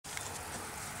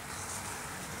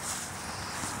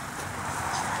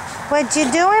What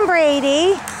you doing,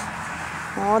 Brady?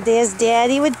 Oh, there's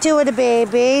Daddy with two of the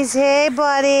babies. Hey,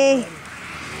 buddy.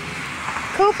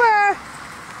 Cooper.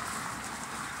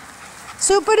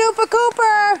 Super duper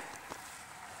Cooper.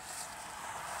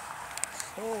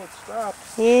 Oh, it stopped.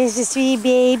 Here's the three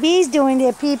babies doing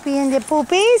their pee-pee and their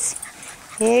poopies.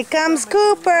 Here comes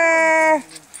Cooper.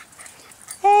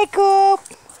 Hey, Coop.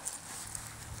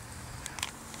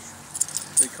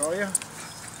 They call you?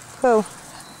 Who?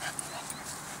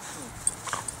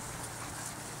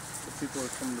 The people are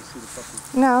coming to see the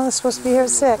puppies. No, they're supposed to be here at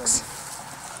 6.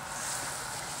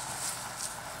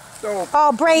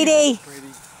 Oh, Brady.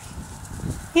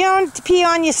 You don't pee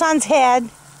on your son's head. We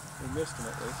missed him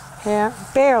at least. Yeah,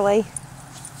 barely.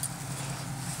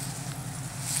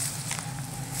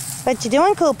 What you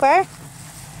doing, Cooper?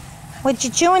 What you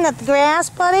chewing at the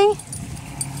grass, buddy?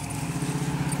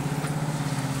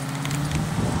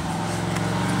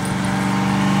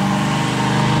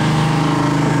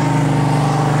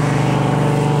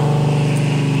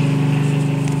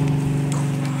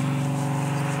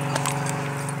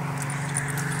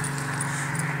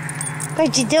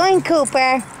 What you doing,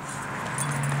 Cooper?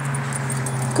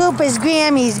 Cooper's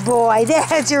Grammy's boy.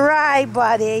 That's right,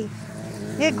 buddy.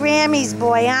 You're Grammy's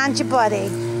boy, aren't you, buddy?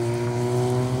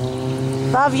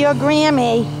 Love your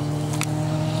Grammy.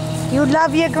 You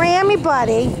love your Grammy,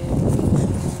 buddy.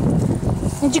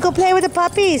 Did you go play with the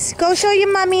puppies? Go show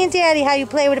your mommy and daddy how you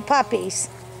play with the puppies.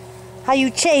 How you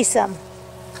chase them.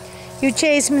 You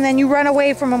chase them and then you run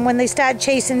away from them when they start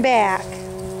chasing back.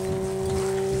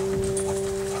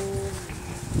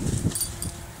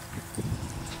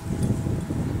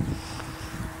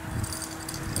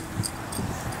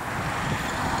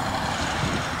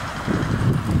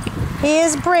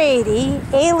 Here's Brady,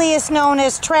 alias known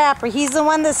as Trapper. He's the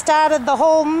one that started the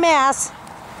whole mess.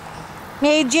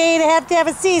 Made Jada have to have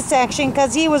a C-section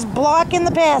because he was blocking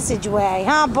the passageway.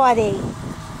 Huh, buddy?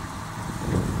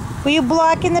 Were you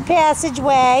blocking the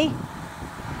passageway?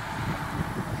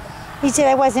 He said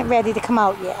I wasn't ready to come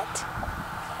out yet.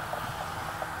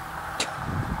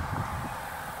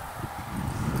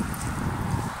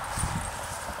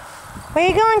 Where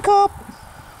you going, Coop?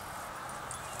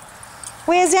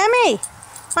 Where's Emmy?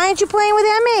 Why aren't you playing with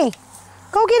Emmy?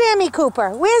 Go get Emmy, Cooper.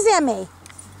 Where's Emmy?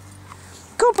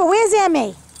 Cooper, where's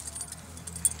Emmy?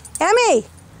 Emmy,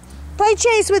 play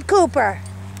chase with Cooper.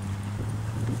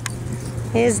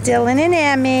 Here's Dylan and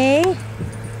Emmy.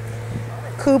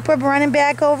 Cooper running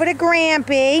back over to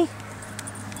Grampy.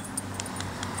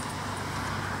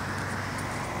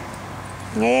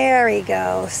 There he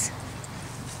goes.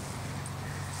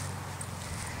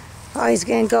 Oh, he's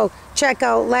going to go check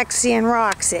out Lexi and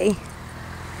Roxy.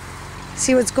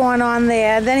 See what's going on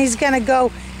there. Then he's going to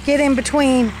go get in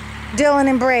between Dylan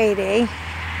and Brady.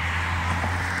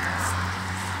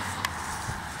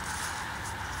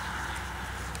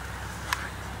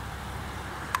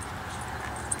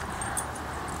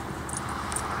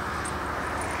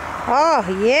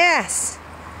 Oh, yes.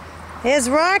 There's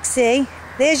Roxy.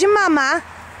 There's your mama.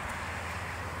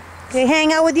 You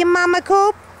hang out with your mama,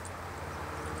 Coop?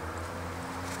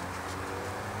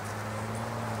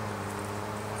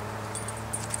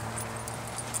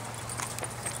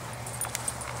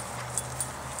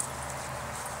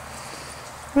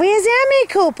 Where's Emmy,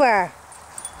 Cooper?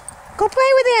 Go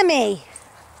play with Emmy.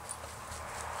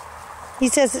 He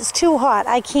says it's too hot.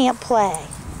 I can't play.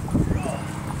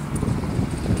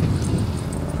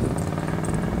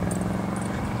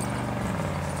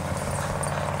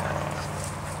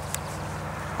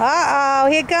 Uh-oh,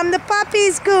 here come the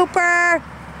puppies, Cooper.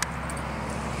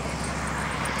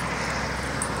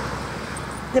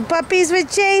 The puppies were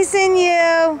chasing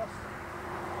you.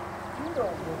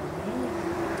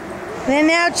 They're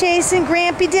now chasing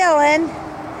Grampy Dylan.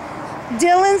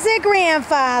 Dylan's their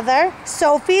grandfather.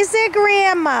 Sophie's their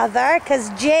grandmother, because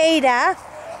Jada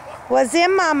was their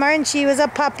mama, and she was a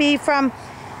puppy from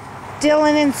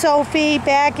Dylan and Sophie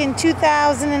back in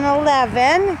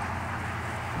 2011.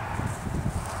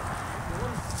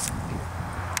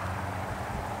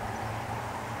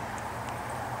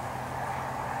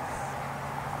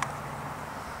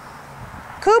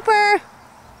 Cooper!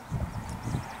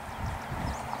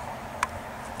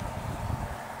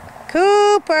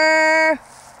 Cooper!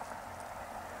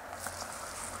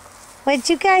 What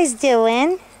you guys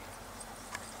doing?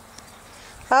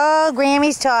 Oh,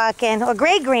 Grammy's talking. Or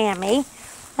great Grammy.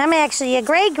 I'm actually a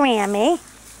great Grammy.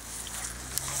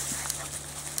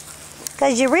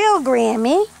 Because your real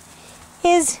Grammy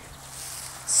is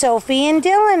Sophie and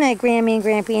Dylan at Grammy and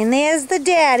Grampy. And there's the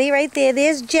daddy right there.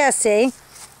 There's Jesse.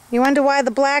 You wonder why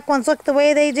the black ones look the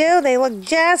way they do? They look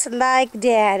just like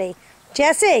Daddy.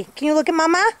 Jesse, can you look at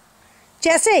Mama?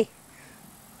 Jesse,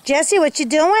 Jesse, what you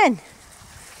doing?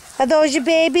 Are those your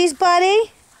babies,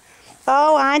 buddy?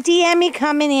 Oh, Auntie Emmy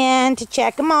coming in to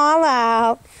check them all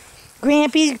out.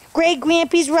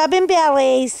 Great-grandpa's rubbing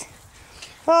bellies.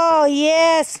 Oh,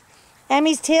 yes.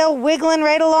 Emmy's tail wiggling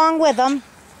right along with them.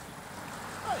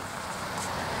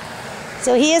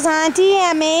 So here's Auntie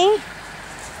Emmy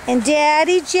and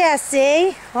Daddy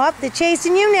Jesse. Oh, they're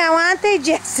chasing you now, aren't they,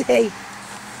 Jesse?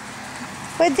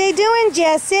 What they doing,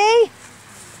 Jesse?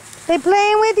 They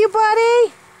playing with you,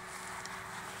 buddy?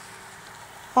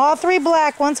 All three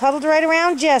black ones huddled right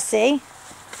around Jesse.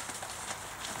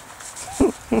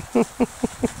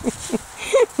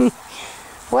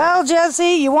 Well,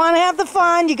 Jesse, you want to have the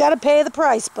fun, you got to pay the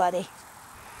price, buddy.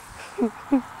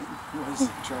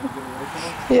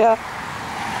 Yeah.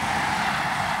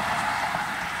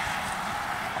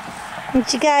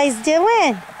 What you guys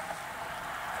doing?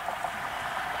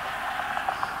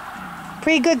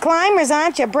 Pretty good climbers,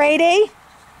 aren't you? Brady?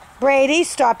 Brady,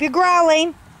 stop your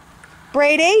growling.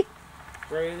 Brady?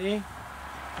 Brady?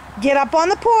 Get up on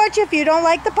the porch if you don't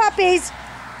like the puppies.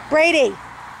 Brady,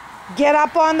 get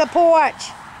up on the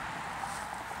porch.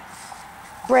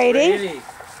 Brady?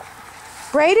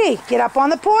 Brady, get up on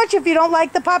the porch if you don't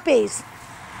like the puppies.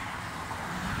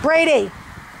 Brady.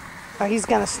 Oh, he's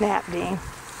going to snap, Dean.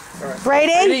 All right.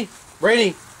 Brady?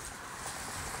 Brady?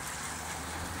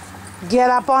 Get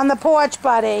up on the porch,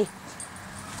 buddy.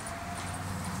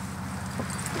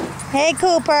 Hey,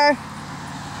 Cooper.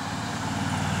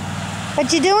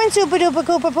 What you doing, Super Duper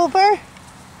Cooper Pooper?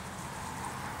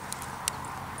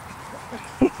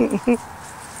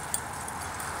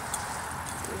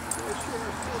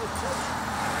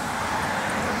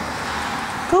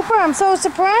 Cooper, I'm so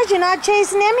surprised you're not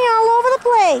chasing Emmy all over the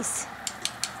place.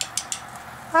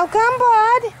 How come,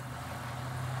 bud?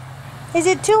 Is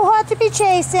it too hot to be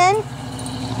chasing?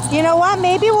 You know what?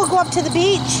 Maybe we'll go up to the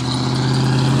beach.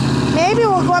 Maybe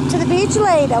we'll go up to the beach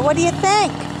later. What do you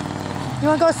think? You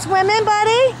want to go swimming,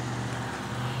 buddy?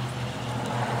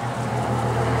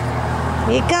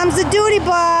 Here comes the duty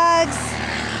bugs.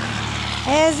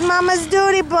 There's Mama's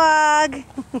duty bug.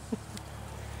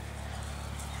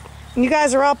 You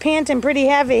guys are all panting pretty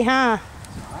heavy, huh?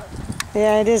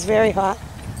 Yeah, it is very hot.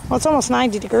 Well, it's almost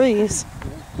 90 degrees.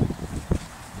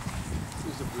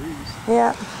 There's a breeze.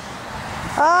 Yeah.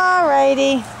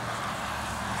 Alrighty.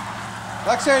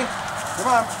 Lexi, come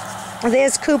on.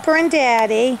 There's Cooper and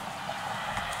Daddy.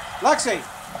 Lexi.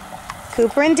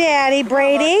 Cooper and Daddy.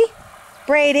 Brady.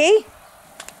 Brady.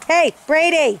 Hey,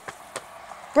 Brady.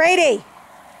 Brady.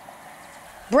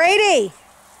 Brady.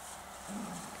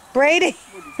 Brady.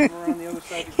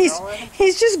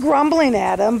 He's just grumbling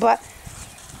at him, but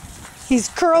he's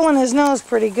curling his nose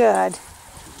pretty good.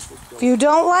 If you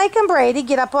don't like him, Brady,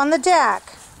 get up on the deck.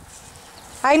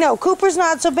 I know, Cooper's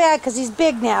not so bad because he's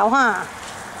big now, huh?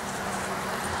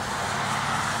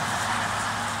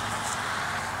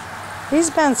 He's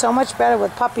been so much better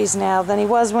with puppies now than he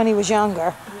was when he was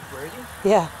younger. Brady?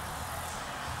 Yeah.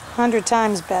 100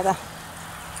 times better.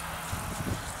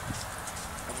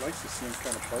 I'd like to see him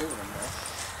kind of play with him now.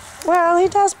 Well, he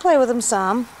does play with them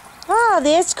some. Oh,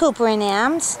 there's Cooper and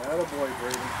Ems. Attaboy,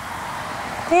 Brady.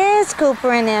 There's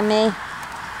Cooper and Emmy.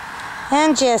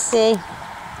 And Jesse.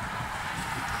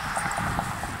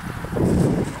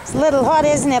 It's a little hot,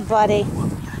 isn't it, buddy?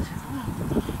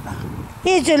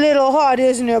 It's a little hot,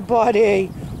 isn't it,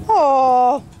 buddy?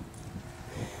 Oh.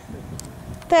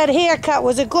 That haircut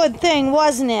was a good thing,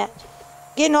 wasn't it?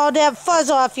 Getting all that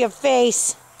fuzz off your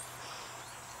face.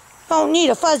 Don't need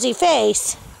a fuzzy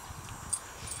face.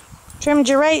 Trimmed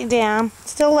you right down.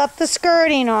 Still left the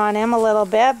skirting on him a little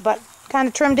bit, but kind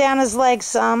of trimmed down his legs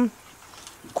some.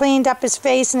 Cleaned up his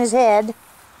face and his head.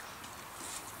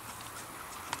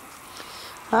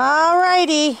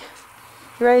 Alrighty.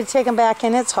 You ready to take them back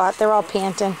in? It's hot. They're all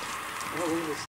panting.